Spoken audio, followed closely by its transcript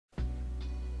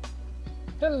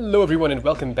Hello everyone and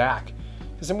welcome back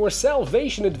to some more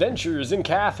Salvation Adventures in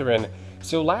Catherine.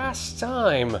 So last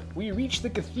time we reached the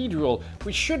cathedral,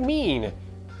 which should mean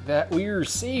that we're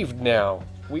saved now.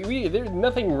 There's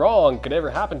nothing wrong could ever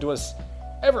happen to us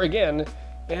ever again,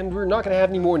 and we're not going to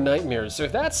have any more nightmares. So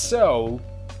if that's so,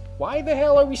 why the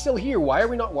hell are we still here? Why are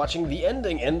we not watching the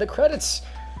ending and the credits?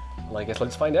 Well, I guess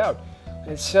let's find out.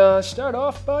 Let's start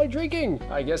off by drinking.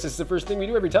 I guess it's the first thing we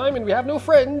do every time, and we have no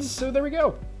friends, so there we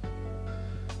go.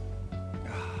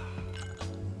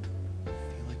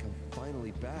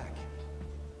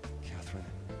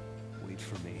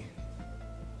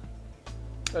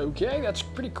 Okay, that's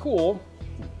pretty cool.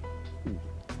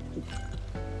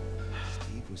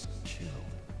 Steve was killed.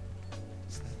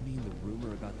 Does that mean the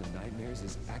rumor about the nightmares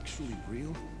is actually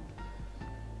real?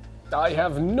 I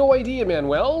have no idea,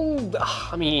 Manuel.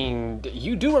 I mean,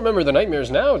 you do remember the nightmares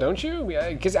now, don't you?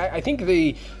 Because I think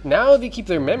they keep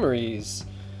their memories.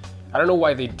 I don't know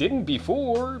why they didn't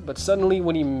before, but suddenly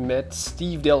when he met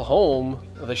Steve Delhomme,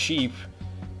 the sheep,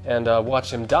 and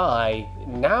watch him die.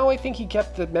 Now I think he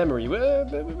kept the memory.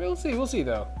 We'll see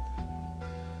though.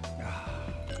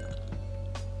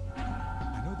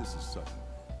 I know this is sudden,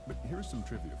 but here's some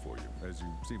trivia for you, as you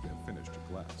seem to have finished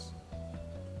a glass.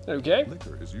 Okay.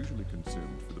 Liquor is usually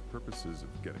consumed for the purposes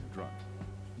of getting drunk,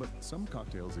 but some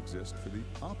cocktails exist for the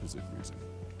opposite reason.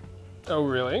 Oh,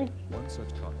 really? One such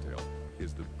cocktail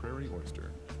is the Prairie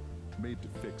Oyster, made to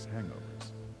fix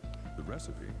hangovers. The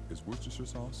recipe is Worcestershire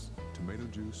sauce, tomato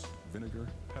juice, vinegar,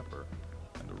 pepper,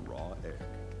 and a raw egg.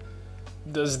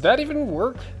 Does that even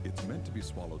work? It's meant to be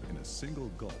swallowed in a single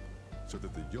gulp, so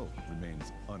that the yolk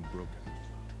remains unbroken.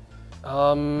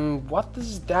 What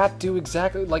does that do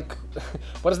exactly? Like,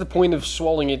 what is the point of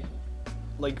swallowing it,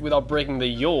 like, without breaking the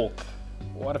yolk?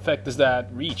 What effect does that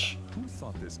reach? Who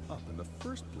thought this up in the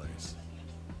first place?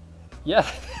 Yeah,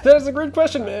 that is a great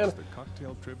question, man. That's the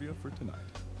cocktail trivia for tonight.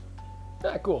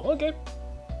 Ah, cool, okay.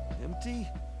 Empty?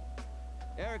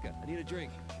 Erica, I need a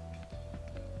drink.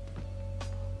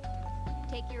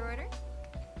 Take your order.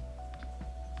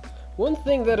 One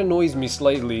thing that annoys me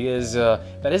slightly is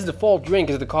that his default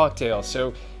drink is the cocktail,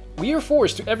 so we are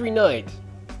forced to every night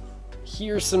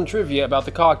hear some trivia about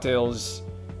the cocktails.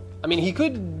 I mean, it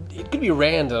could be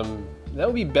random. That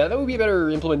would be a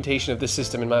better implementation of this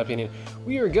system, in my opinion.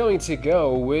 We are going to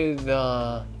go with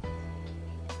the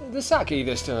sake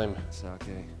this time. Sake.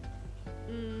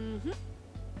 Mm-hmm.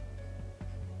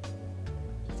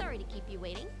 Sorry to keep you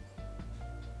waiting.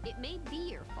 It may be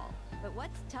your fault, but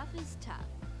what's tough is tough.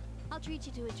 I'll treat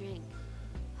you to a drink.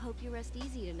 Hope you rest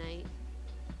easy tonight.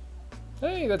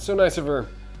 Hey, that's so nice of her.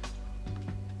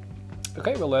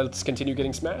 Okay, well, let's continue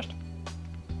getting smashed.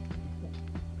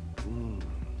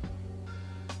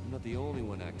 I'm not the only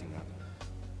one acting up.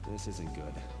 This isn't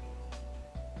good.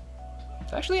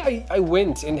 Actually, I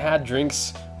went and had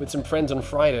drinks with some friends on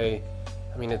Friday.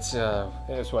 I mean, it's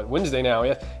what, Wednesday now?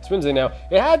 Yeah, it's Wednesday now.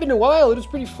 It had been a while. It was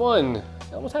pretty fun.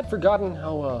 I almost had forgotten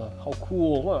how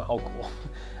cool. Well, how cool.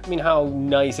 I mean, how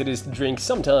nice it is to drink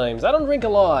sometimes. I don't drink a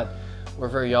lot, or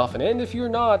very often. And if you're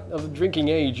not of drinking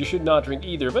age, you should not drink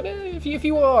either. But if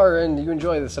you are and you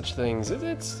enjoy such things,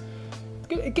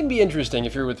 it can be interesting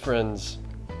if you're with friends.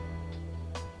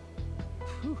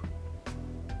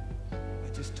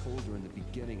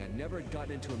 I never had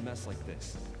gotten into a mess like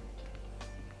this.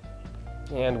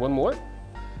 And one more.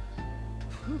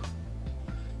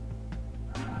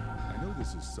 I know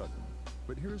this is sudden,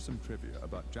 but here's some trivia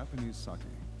about Japanese sake,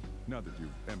 now that you've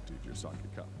emptied your sake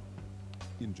cup.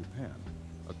 In Japan,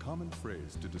 a common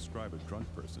phrase to describe a drunk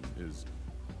person is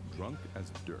drunk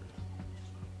as dirt.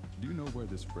 Do you know where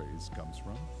this phrase comes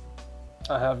from?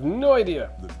 I have no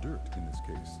idea. The dirt in this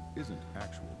case isn't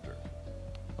actual dirt.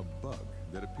 A bug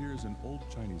that appears in old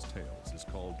Chinese tales is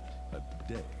called a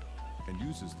day and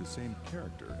uses the same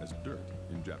character as dirt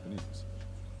in Japanese.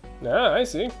 Ah, I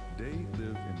see. They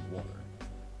live in water,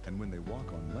 and when they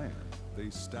walk on land, they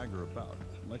stagger about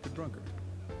like a drunkard.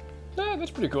 Ah,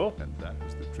 that's pretty cool. And that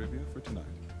was the trivia for tonight.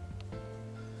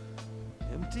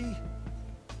 Empty?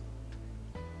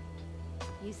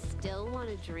 You still want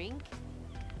a drink?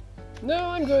 No,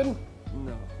 I'm good.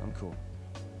 No, I'm cool.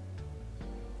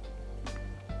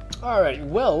 Alright,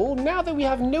 well, now that we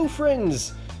have no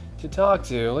friends to talk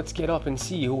to, let's get up and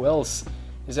see who else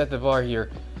is at the bar here.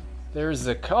 There's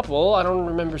a couple I don't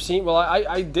remember seeing. Well,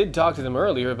 I did talk to them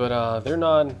earlier, but they're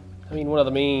not, I mean, one of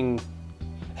the main,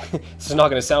 this is not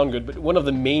going to sound good, but one of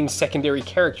the main secondary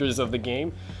characters of the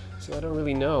game, so I don't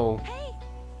really know. Hey,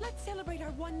 let's celebrate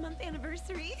our 1-month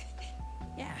anniversary.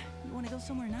 Yeah, you want to go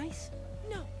somewhere nice?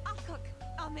 No, I'll cook.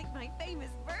 I'll make my famous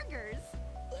burgers.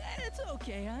 It's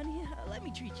okay, honey. Let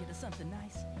me treat you to something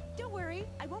nice. Don't worry,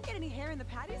 I won't get any hair in the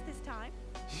patties this time.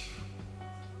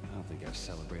 I don't think I've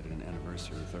celebrated an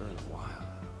anniversary with her in a while.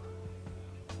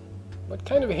 What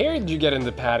kind of hair did you get in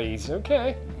the patties?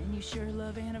 Okay. And you sure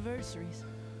love anniversaries.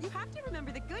 You have to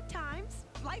remember the good times.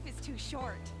 Life is too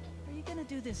short. Are you gonna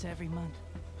do this every month?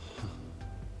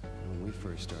 When we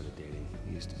first started dating,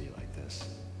 it used to be like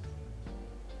this.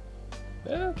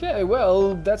 Okay,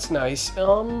 well, that's nice.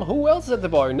 Who else at the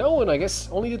bar? No one, I guess.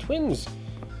 Only the twins.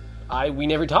 We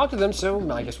never talked to them, so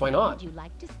I guess why not? Would you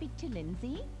like to speak to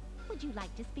Lindsay? Would you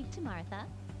like to speak to Martha?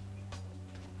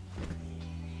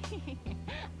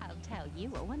 I'll tell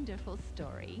you a wonderful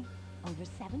story. Over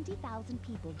 70,000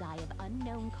 people die of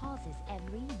unknown causes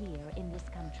every year in this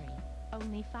country.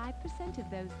 Only 5% of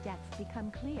those deaths become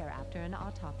clear after an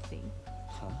autopsy.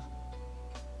 Huh?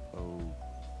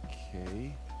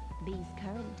 Okay. These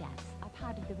current deaths are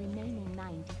part of the remaining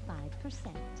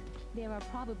 95%. There are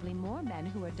probably more men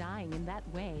who are dying in that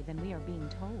way than we are being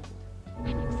told.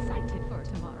 I'm excited for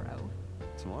tomorrow.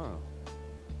 Tomorrow?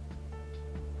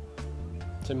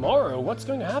 Tomorrow? What's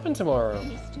going to happen tomorrow?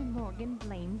 Mr. Morgan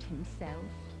blamed himself.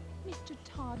 Mr.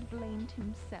 Todd blamed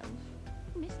himself.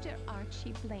 Mr.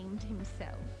 Archie blamed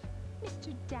himself.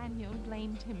 Mr. Daniel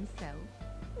blamed himself.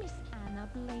 Miss Anna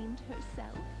blamed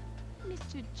herself.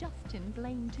 Mr. Justin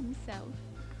blamed himself.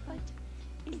 But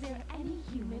is there any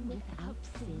human without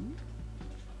sin?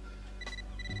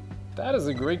 That is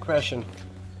a great question.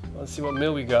 Let's see what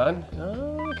mail we got.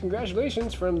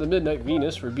 Congratulations from the Midnight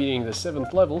Venus for beating the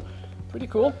 7th level. Pretty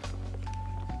cool.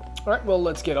 Alright, well,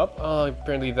 let's get up.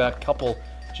 Apparently that couple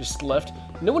just left.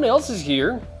 No one else is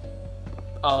here.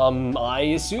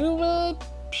 I assume,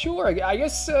 sure. I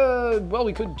guess, well,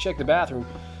 we could check the bathroom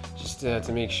just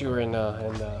to make sure and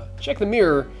check the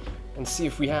mirror and see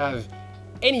if we have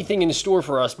anything in store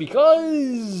for us,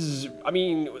 because, I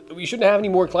mean, we shouldn't have any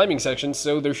more climbing sections,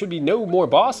 so there should be no more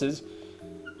bosses.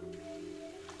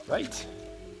 Right.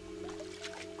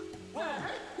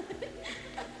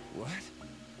 What?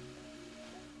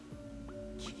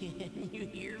 Can you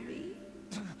hear me?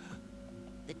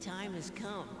 The time has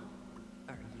come.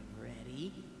 Are you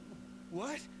ready?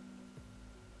 What?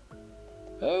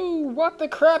 Oh, what the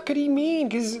crap could he mean?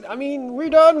 Because, I mean, we're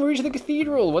done. We reached the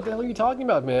cathedral. What the hell are you talking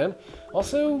about, man?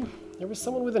 Also, there was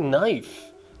someone with a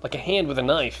knife. Like a hand with a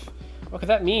knife. What could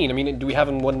that mean? I mean, do we have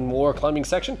one more climbing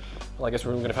section? Well, I guess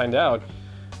we're going to find out.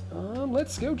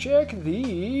 Let's go check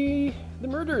the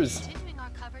murders. Continuing our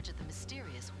coverage of the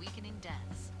mysterious weakening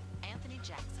deaths. Anthony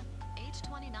Jackson, age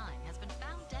 29, has been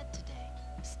found dead today.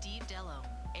 Steve Dello,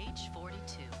 age 42.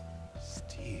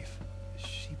 Steve, the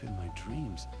sheep in my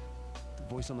dreams. The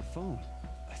voice on the phone.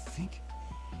 I think.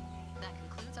 That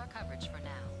concludes our coverage for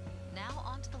now. Now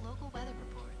on to the local weather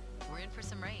report. We're in for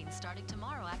some rain starting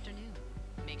tomorrow afternoon.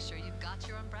 Make sure you've got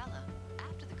your umbrella.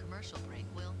 After the commercial break,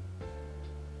 we'll...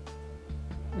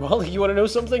 Well, you want to know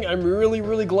something? I'm really,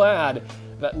 really glad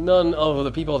that none of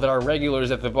the people that are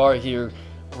regulars at the bar here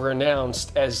were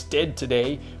announced as dead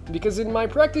today, because in my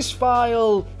practice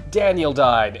file, Daniel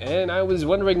died, and I was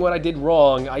wondering what I did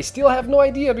wrong. I still have no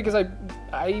idea, because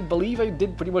I believe I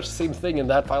did pretty much the same thing in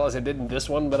that file as I did in this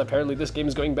one, but apparently this game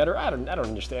is going better. I don't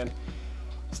understand.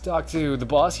 Let's talk to the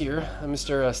boss here,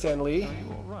 Mr. Stanley. Are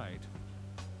you all right?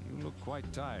 You look quite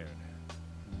tired.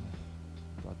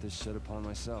 Brought this shit upon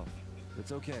myself.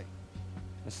 It's okay.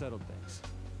 I settled things.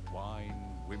 Wine,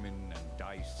 women, and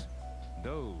dice.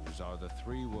 Those are the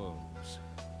three woes.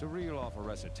 To reel off a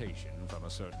recitation from a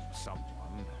certain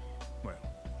someone. Well,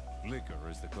 liquor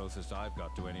is the closest I've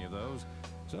got to any of those.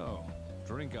 So,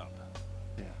 drink up.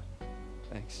 Yeah.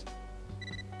 Thanks.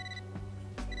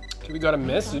 Okay, we got a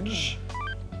message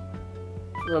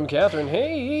from Catherine.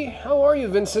 Hey, how are you,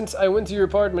 Vincent? I went to your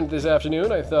apartment this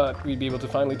afternoon. I thought we'd be able to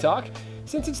finally talk.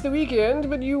 Since it's the weekend,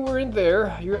 but you weren't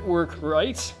there. You're at work,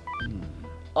 right?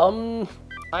 I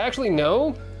actually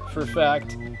know for a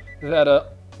fact that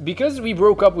because we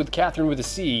broke up with Catherine with a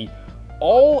C,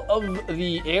 all of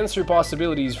the answer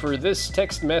possibilities for this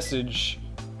text message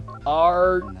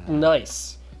are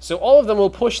nice. So all of them will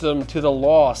push them to the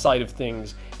law side of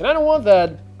things. And I don't want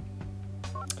that,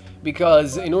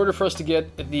 because in order for us to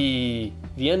get the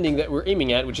ending that we're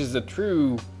aiming at, which is the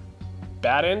true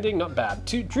bad ending, not bad,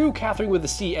 true Catherine with a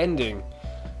C ending,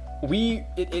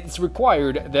 it's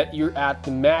required that you're at the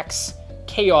max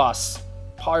chaos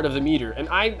part of the meter, and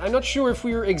I'm not sure if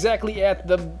we're exactly at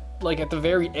the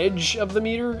very edge of the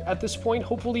meter at this point.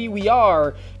 Hopefully we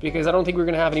are, because I don't think we're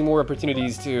gonna have any more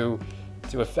opportunities to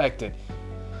affect it.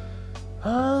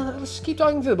 Let's keep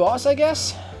talking to the boss, I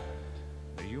guess.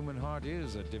 The human heart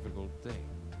is a difficult thing.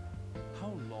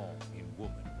 How long in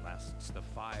woman lasts the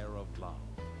fire of love?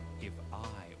 if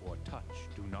eye or touch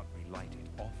do not relight it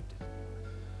often,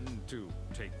 to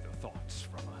take the thoughts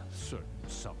from a certain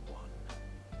someone.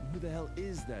 Who the hell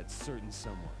is that certain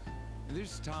someone?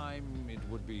 This time it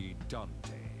would be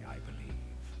Dante, I believe.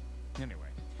 Anyway,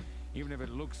 even if it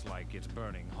looks like it's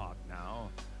burning hot now,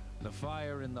 the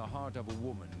fire in the heart of a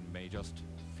woman may just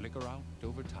flicker out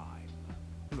over time.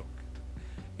 Look,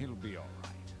 it'll be all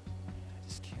right. I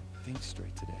just can't think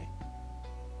straight today.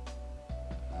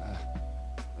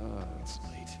 It's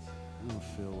late. I don't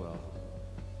feel well.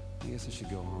 I guess I should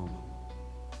go home.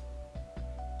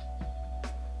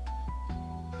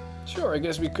 Sure, I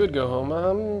guess we could go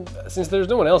home. Since there's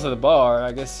no one else at the bar,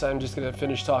 I guess I'm just gonna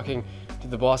finish talking to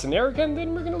the boss and Erica, and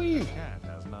then we're gonna leave. A cat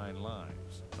has 9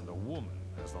 lives, and a woman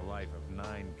has the life of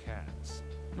 9 cats.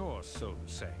 Or so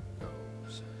the saying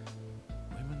goes.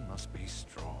 Women must be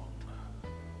strong.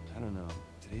 I don't know.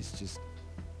 Today's just...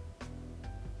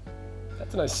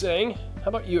 That's a nice saying. How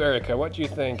about you, Erica? What do you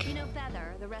think? You know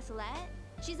Feather, the wrestleette?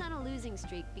 She's on a losing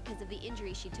streak because of the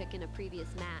injury she took in a previous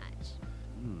match.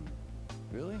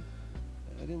 Really?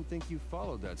 I didn't think you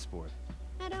followed that sport.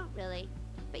 I don't really.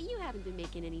 But you haven't been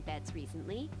making any bets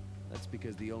recently. That's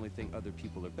because the only thing other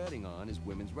people are betting on is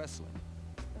women's wrestling.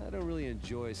 I don't really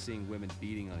enjoy seeing women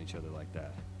beating on each other like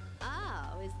that.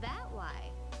 Oh, is that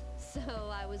why? So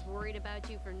I was worried about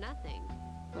you for nothing.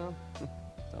 Well,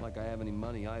 it's not like I have any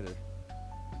money either.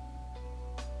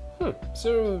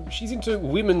 So she's into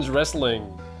women's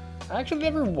wrestling. I actually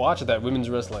never watched that, women's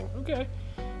wrestling. Okay.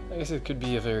 I guess it could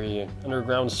be a very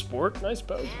underground sport, I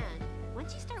suppose. Man,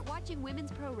 once you start watching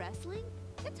women's pro wrestling,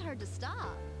 it's hard to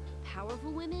stop.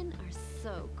 Powerful women are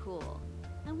so cool.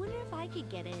 I wonder if I could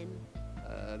get in.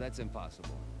 That's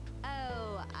impossible.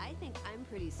 Oh, I think I'm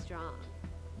pretty strong.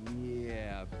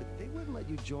 Yeah, but they wouldn't let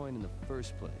you join in the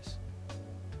first place.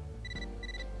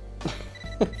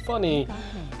 Funny,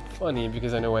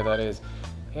 because I know why that is.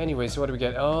 Anyway, so what do we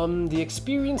get? The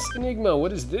Experience Enigma.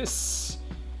 What is this?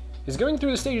 Is going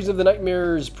through the stages of the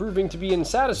nightmares proving to be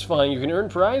unsatisfying? You can earn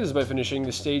prizes by finishing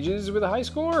the stages with a high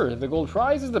score. The gold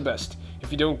prize is the best.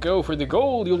 If you don't go for the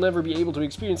gold, you'll never be able to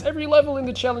experience every level in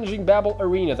the challenging Babel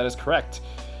Arena. That is correct.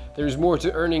 There's more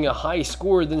to earning a high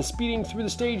score than speeding through the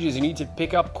stages. You need to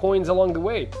pick up coins along the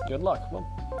way. Good luck. Well,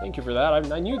 thank you for that.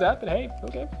 I knew that, but hey,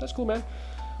 okay, that's cool, man.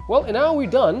 Well, and now we're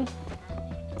done.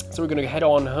 So we're gonna head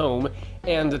on home.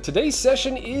 And today's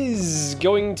session is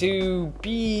going to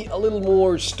be a little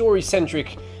more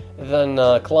story-centric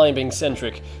than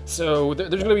climbing-centric. So there's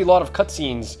going to be a lot of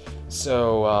cutscenes.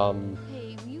 So,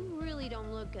 Hey, you really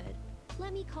don't look good.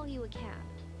 Let me call you a cab.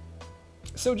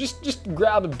 So just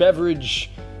grab a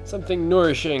beverage, something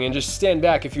nourishing, and just stand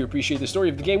back if you appreciate the story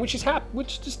of the game, which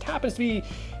just happens to be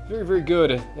very, very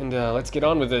good. And let's get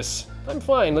on with this. I'm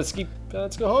fine. Let's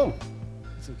go home.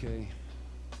 It's okay.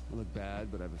 I look bad,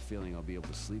 but I have a feeling I'll be able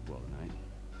to sleep well tonight.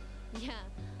 Yeah,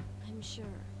 I'm sure.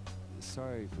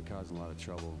 Sorry for causing a lot of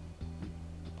trouble.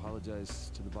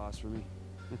 Apologize to the boss for me.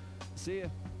 See ya.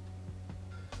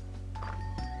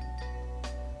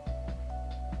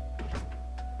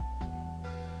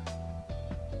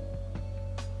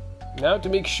 Now to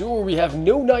make sure we have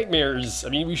no nightmares. I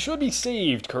mean, we should be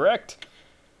saved, correct?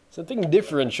 Something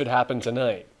different should happen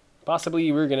tonight. Possibly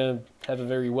we're gonna have a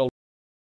very well